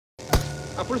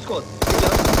아, full squad.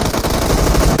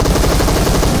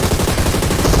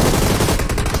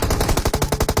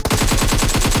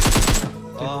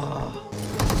 아.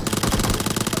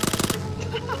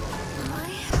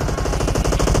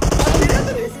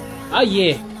 아,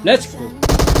 예. 렛츠 고.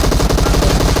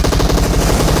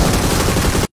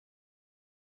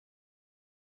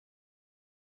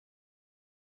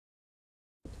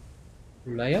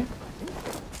 몰라요?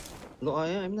 No,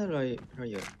 I'm not right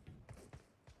here.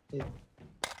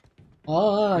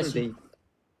 아, Where 씨. they?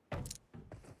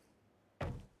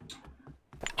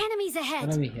 Enemies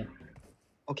ahead. 사람이야.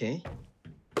 Okay.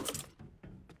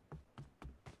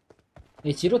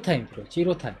 예, 지로 타임 필요.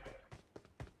 지로 타임.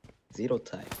 Zero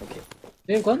time. Okay.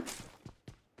 웨건?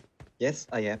 Yes,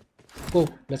 I have. 고.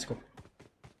 렛츠 고.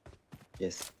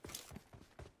 Yes.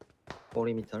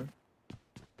 40m.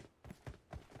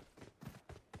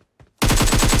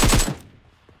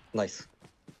 Nice.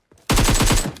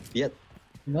 Yet.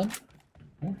 원?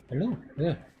 어? 헬로?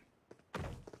 왜?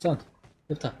 사운드.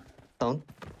 좋다. Sound.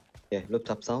 Yeah,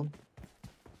 rooftop sound.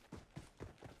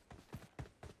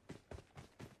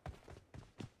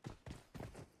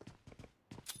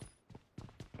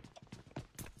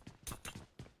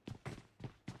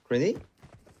 Grenade?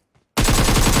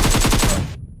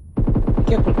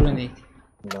 Careful grenade.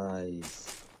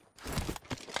 Nice.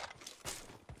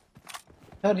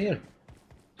 Out here.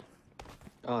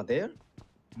 Ah, there?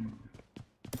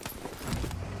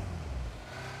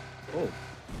 Oh,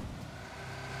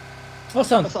 어, a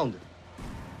사운드. sound.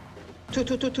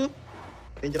 Two.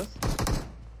 Dangerous.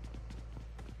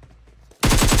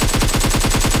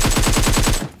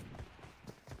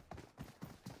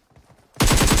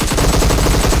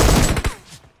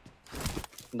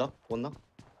 Knock, one knock.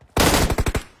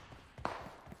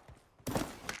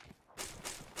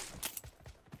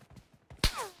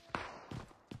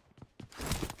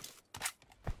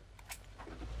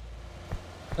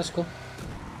 Let's go.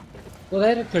 Go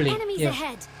directly. Enemies Yeah.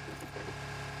 ahead.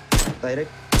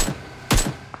 Direct.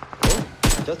 Go.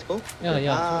 Just go.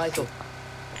 Yeah. Ah, I saw.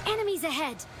 Enemies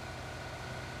ahead.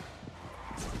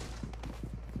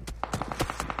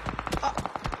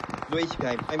 No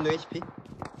HP. I'm no HP.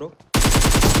 Bro.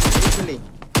 Quickly.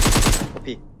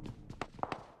 OP.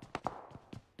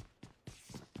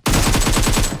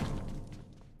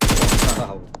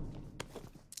 Wow.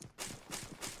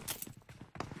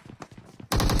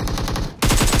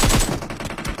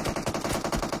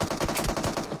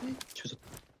 주소.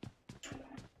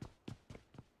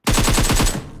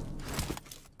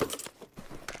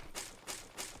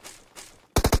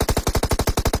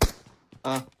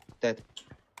 아, dead.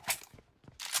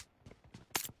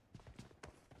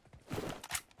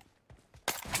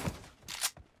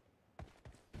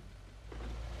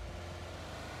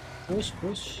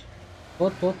 Push.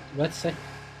 Bot, right side.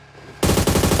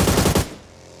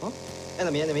 어?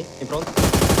 Enemy in front.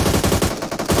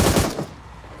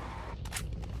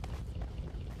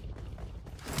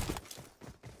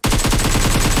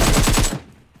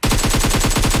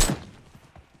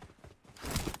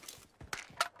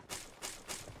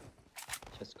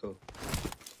 Just go.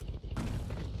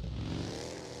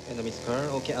 Enemy's car.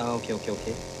 Okay.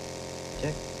 Okay.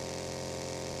 Check.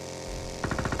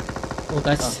 Oh,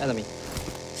 that's. Enemy.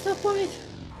 Stop it.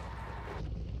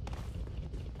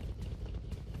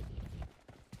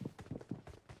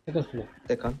 Second floor.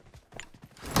 Second.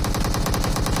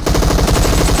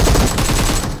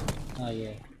 Ah,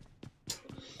 yeah.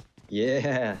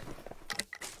 Yeah.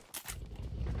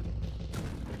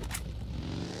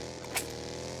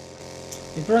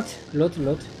 In front. Load.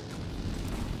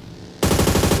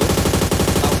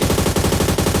 Ah, okay.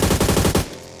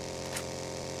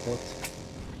 Load.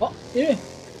 Oh, here.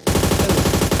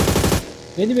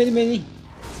 Many.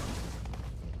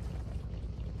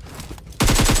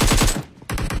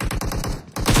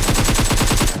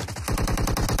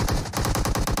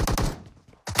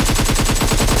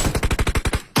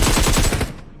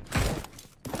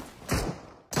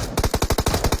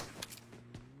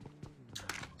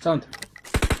 Sound.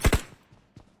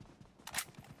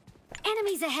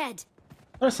 Enemies ahead.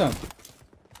 First sound.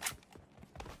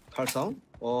 Car sound?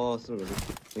 Oh, sorry.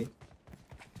 Wait.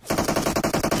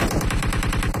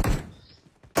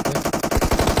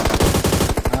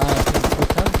 Ah,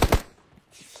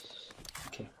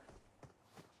 okay.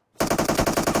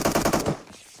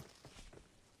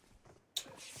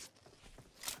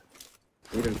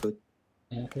 Little good.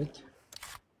 Yeah, good.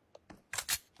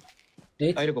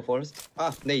 Eight. I will go first.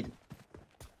 Ah, nade.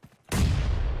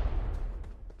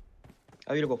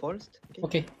 I will go first.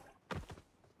 Okay.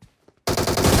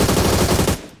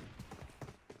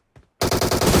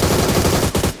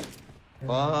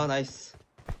 Wow, nice.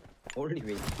 Only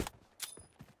wait.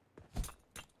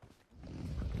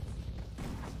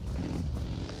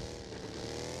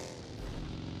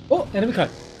 enemy car.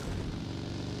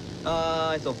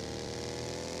 I saw.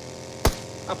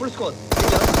 Full squad.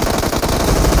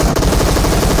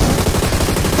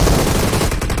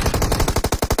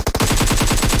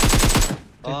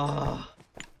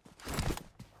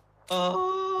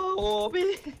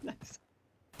 오비. 나이스.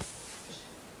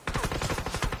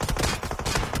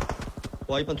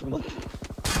 와, 이판 조금만.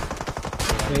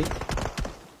 Wait.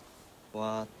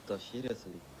 What the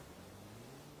seriously?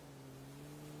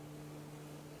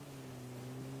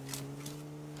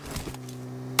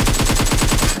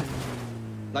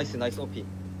 Nice OP.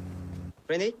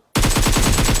 Grenade?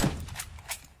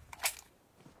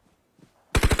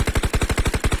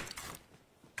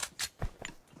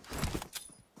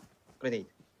 Grenade.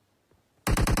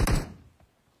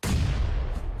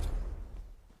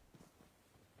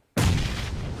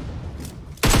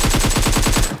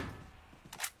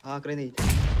 Grenade.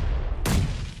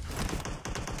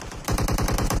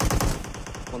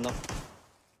 One knock.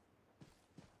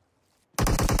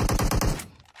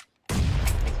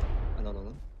 No.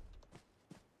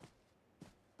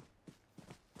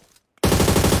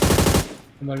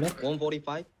 One more left.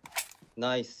 145.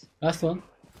 Nice. Last one.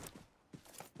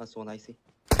 That's one I see.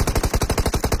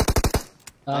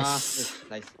 Nice.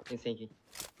 Nice. Insane.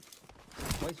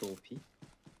 Why so OP?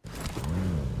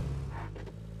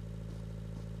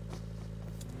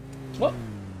 Oh!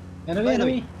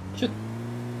 Enemy. Shoot.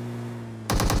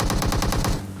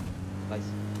 Nice.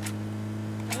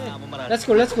 Let's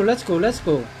go. Let's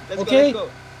Okay. go.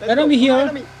 Enemy here.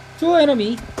 Enemy. Two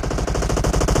enemy.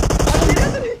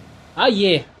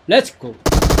 Yeah. Let's go.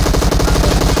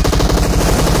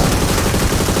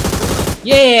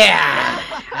 Yeah.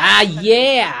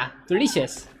 Yeah.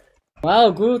 Delicious. Wow,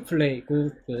 good play.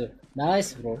 Good.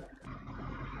 Nice, bro.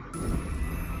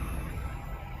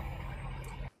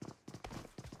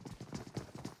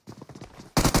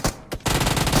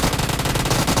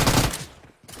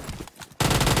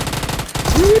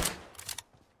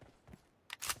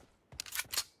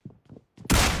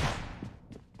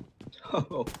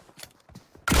 Oh.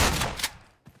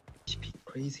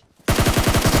 Crazy.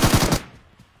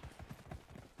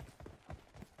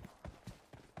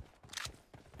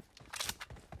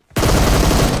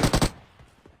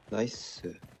 Nice.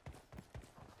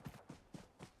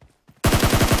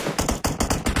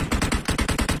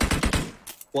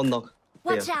 One knock.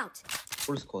 Watch There. out!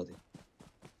 Full squad.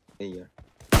 Here.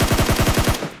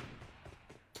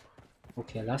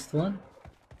 Okay, last one.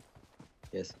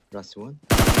 Yes, last one.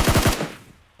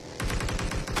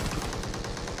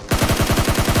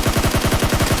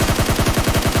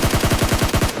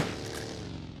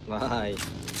 Nice.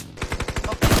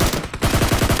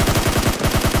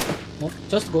 No,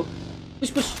 just go.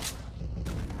 Push.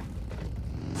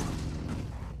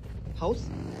 House?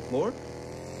 More?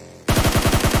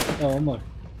 Oh, one more.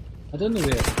 I don't know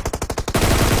where.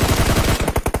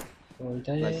 Hold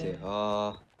that. Nice.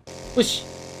 Push.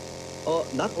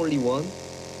 Not only one,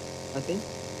 I think.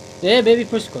 Yeah, maybe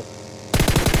push go.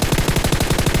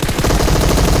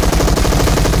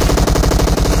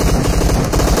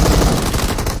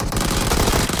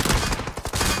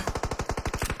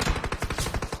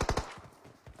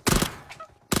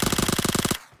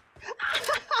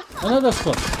 Another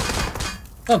squad.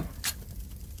 Come.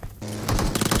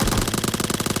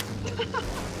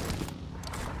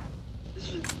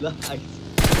 Nice.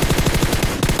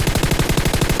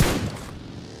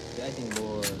 Yeah, I think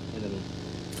more enemy.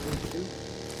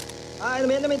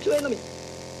 Enemy, two enemy.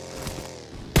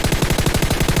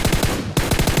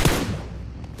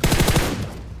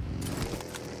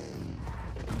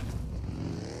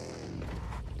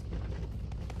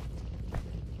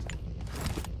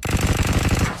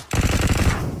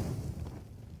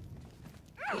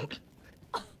 Okay.